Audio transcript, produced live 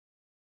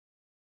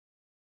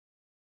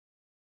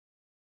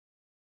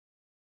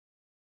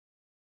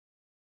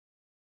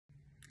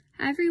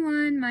Hi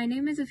everyone, my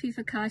name is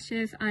Afifa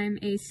Kashif. I'm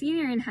a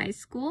senior in high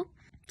school.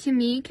 To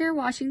me, CAIR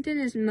Washington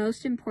is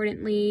most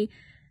importantly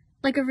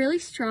like a really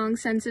strong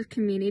sense of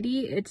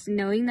community. It's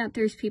knowing that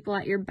there's people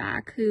at your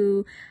back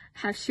who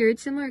have shared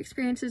similar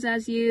experiences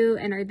as you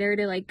and are there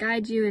to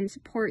guide you and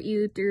support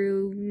you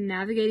through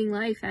navigating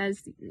life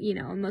as, a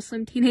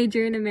Muslim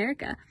teenager in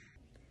America.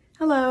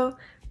 Hello,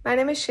 my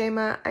name is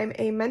Shema. I'm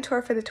a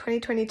mentor for the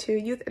 2022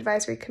 Youth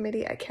Advisory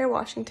Committee at CAIR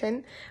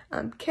Washington.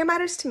 CAIR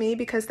matters to me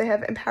because they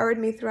have empowered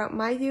me throughout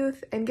my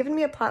youth and given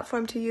me a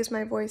platform to use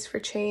my voice for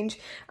change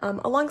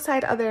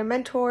alongside other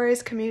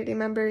mentors, community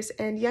members,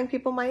 and young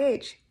people my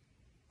age.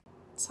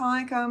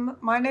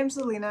 Assalamualaikum, my name's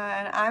Alina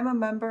and I'm a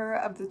member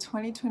of the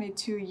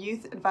 2022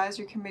 Youth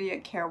Advisory Committee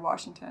at CAIR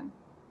Washington.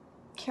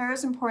 CAIR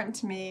is important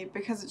to me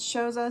because it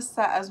shows us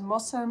that as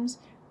Muslims,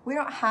 we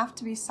don't have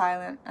to be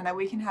silent and that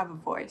we can have a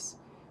voice.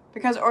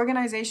 Because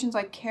organizations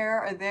like CAIR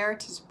are there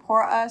to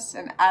support us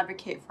and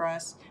advocate for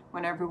us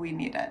whenever we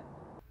need it.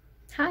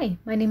 Hi,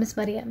 my name is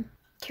Mariam.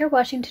 CAIR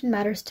Washington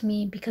matters to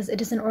me because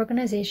it is an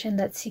organization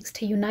that seeks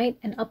to unite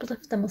and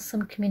uplift the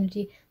Muslim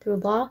community through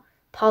law,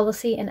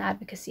 policy, and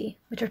advocacy,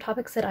 which are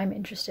topics that I'm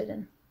interested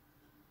in.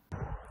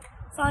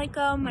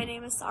 Assalamualaikum, my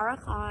name is Sarah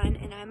Khan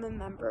and I'm a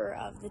member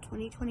of the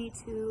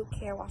 2022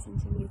 CAIR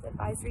Washington Youth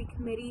Advisory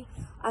Committee.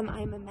 I'm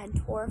a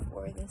mentor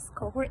for this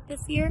cohort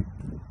this year.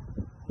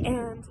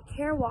 And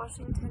CAIR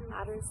Washington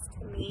matters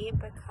to me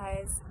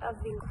because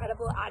of the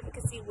incredible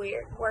advocacy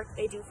work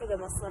they do for the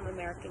Muslim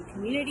American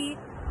community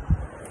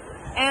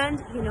and,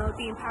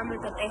 the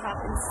empowerment that they have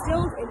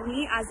instilled in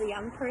me as a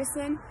young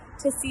person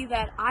to see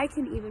that I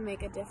can even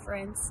make a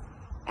difference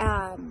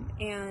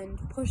and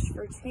push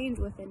for change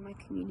within my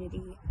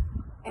community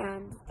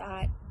and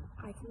that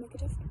I can make a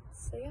difference.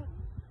 So yeah.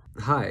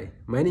 Hi,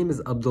 my name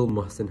is Abdul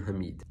Mohsen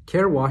Hamid.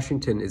 CAIR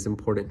Washington is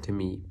important to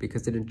me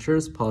because it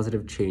ensures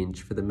positive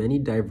change for the many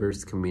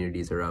diverse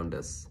communities around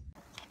us.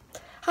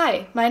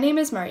 Hi, my name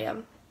is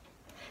Mariam.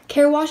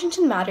 CAIR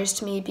Washington matters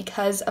to me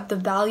because of the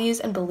values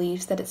and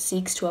beliefs that it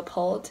seeks to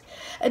uphold.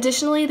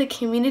 Additionally, the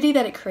community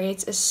that it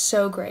creates is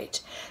so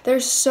great. There are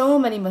so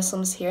many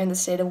Muslims here in the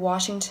state of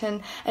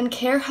Washington, and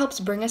CAIR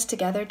helps bring us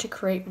together to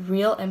create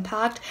real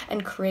impact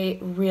and create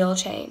real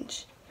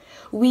change.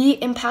 We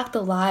impact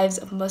the lives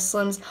of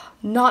Muslims,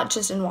 not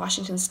just in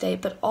Washington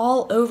State, but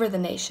all over the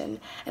nation,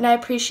 and I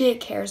appreciate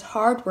CAIR's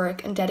hard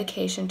work and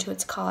dedication to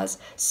its cause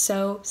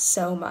so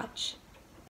much.